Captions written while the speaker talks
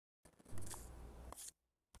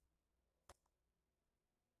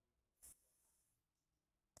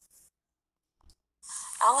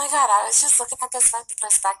Oh my god, I was just looking at this from the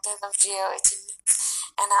perspective of geo-attunements,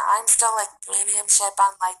 and I'm still like mediumship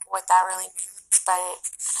on like what that really means, but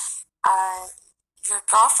uh, your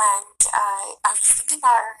girlfriend, I was thinking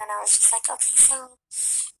about her and I was just like, okay, so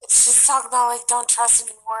she's talking about like don't trust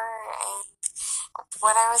anymore, and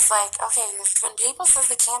what I was like, okay, when people says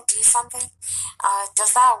they can't do something,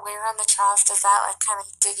 does that wear on the trust? Does that like kind of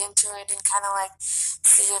dig into it and kind of like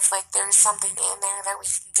see if like there's something in there that we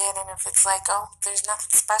can get, and if it's like, oh, there's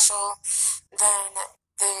nothing special, then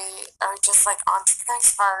they are just like on to the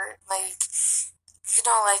next part, like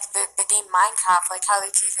like the game Minecraft, like how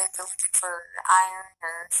they do that, they're looking for iron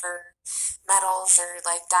or for metals or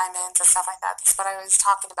like diamonds and stuff like that. That's what I was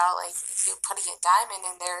talking about. Like, if you putting a diamond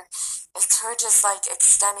in there, it's her just like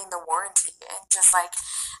extending the warranty and just like,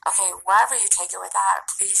 okay, wherever you take it with that,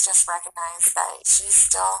 please just recognize that she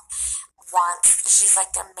still she's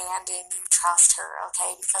like demanding you trust her,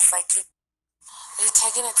 okay? Because like you've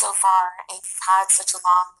taken it so far and you've had such a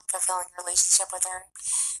long, fulfilling relationship with her.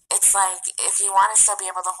 It's like if you want to still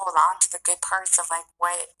be able to hold on to the good parts of like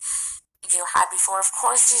what you had before, of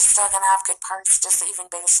course you're still gonna have good parts, just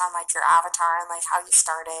even based on like your avatar and like how you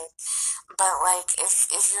started. But like if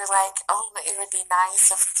you're like, oh, it would be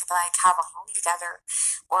nice if we could like have a home together,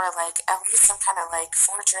 or like at least some kind of like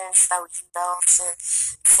fortress that we can build to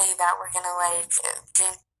say that we're gonna like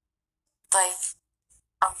get like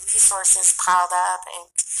our resources piled up,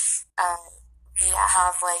 and uh, we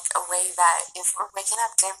have like a way that if we're waking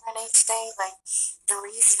up different each day, like the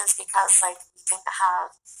reason is because like we didn't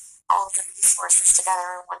have all the resources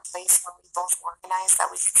together in one place where we both organize that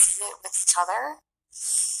we can see it with each other.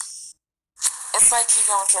 It's like you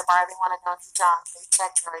go into a bar, they want to know if you're drunk, they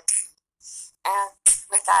check your ID. And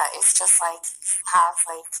with that, it's just like you have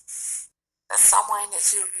like someone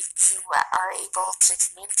who are able to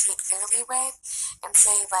communicate clearly with and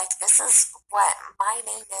say like, this is what my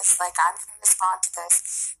name is, like I'm going to respond to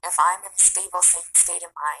this if I'm in a stable safe state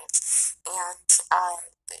of mind, and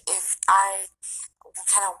if I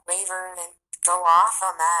kind of waver and go off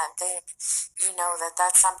on that, then you know that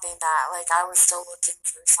that's something that like I was still looking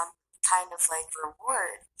for some kind of like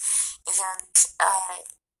reward. And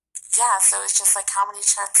yeah, so it's just like, how many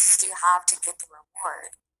chances do you have to get the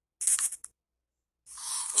reward?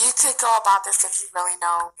 You could go about this if you really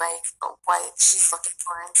know like what she's looking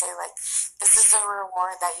for, and say like, this is the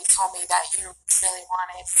reward that you told me that you really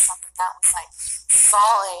wanted, something that was like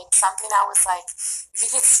solid, something that was like you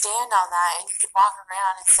could stand on that and you could walk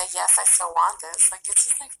around and say, yes, I still want this. Like, it's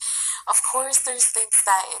just like, of course there's things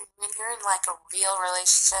that when you're in like a real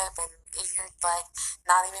relationship and you're like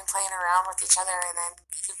not even playing around with each other, and then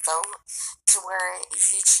you go to where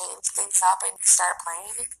you change things up and you start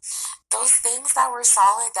playing, those things that were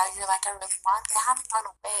solid that you're like, I really want, they haven't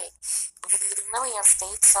gone away. They really have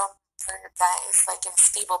stayed somewhere that is like in a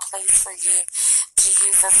stable place for you to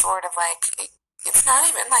use as sort of like, it's not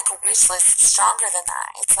even like a wish list, it's stronger than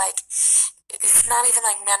that. It's like, it's not even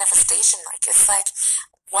like manifestation, like it's like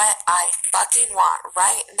what I fucking want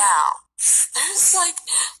right now. It's like,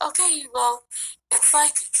 okay, well, it's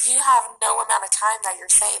like you have no amount of time that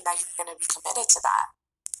you're saying that you're going to be committed to that.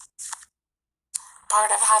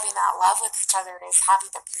 Part of having that love with each other is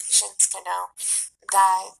having the patience to know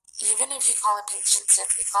that even if you call it patience,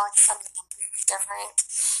 if you call it something completely different,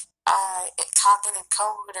 talking in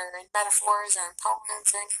code or in metaphors or in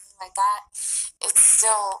poems or anything like that, it's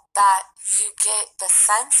still that you get the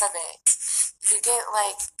sense of it. You get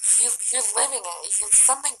like you're living it. It's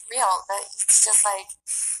something real that it's just like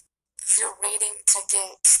you're waiting to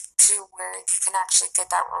get to where you can actually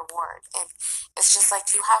get that reward. And it's just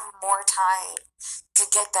like you have more time to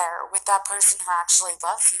get there with that person who actually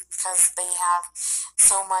loves you, because they have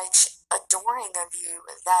so much adoring of you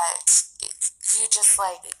that you just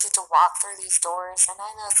like get to walk through these doors. And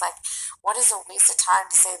I know it's like, what is a waste of time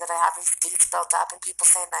to say that I have these gates built up and people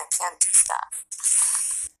saying that I can't do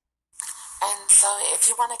stuff. And so, if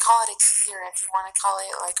you want to call it a key, or if you want to call it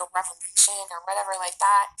like a revelation or whatever like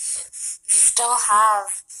that, you still have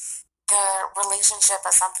the relationship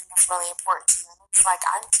as something that's really important to you. And it's like,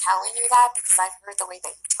 I'm telling you that because I've heard the way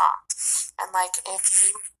that you talk. And like, if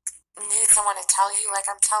you need someone to tell you, like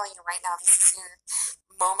I'm telling you right now, this is your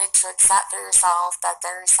moment to accept for yourself that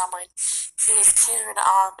there is someone who is cared,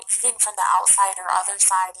 even from the outside or other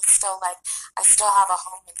side. It's still like, I still have a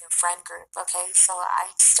home in your friend group, okay? So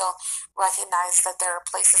I still recognize that there are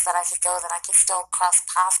places that I could go, that I could still cross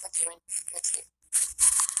paths with you and meet with you.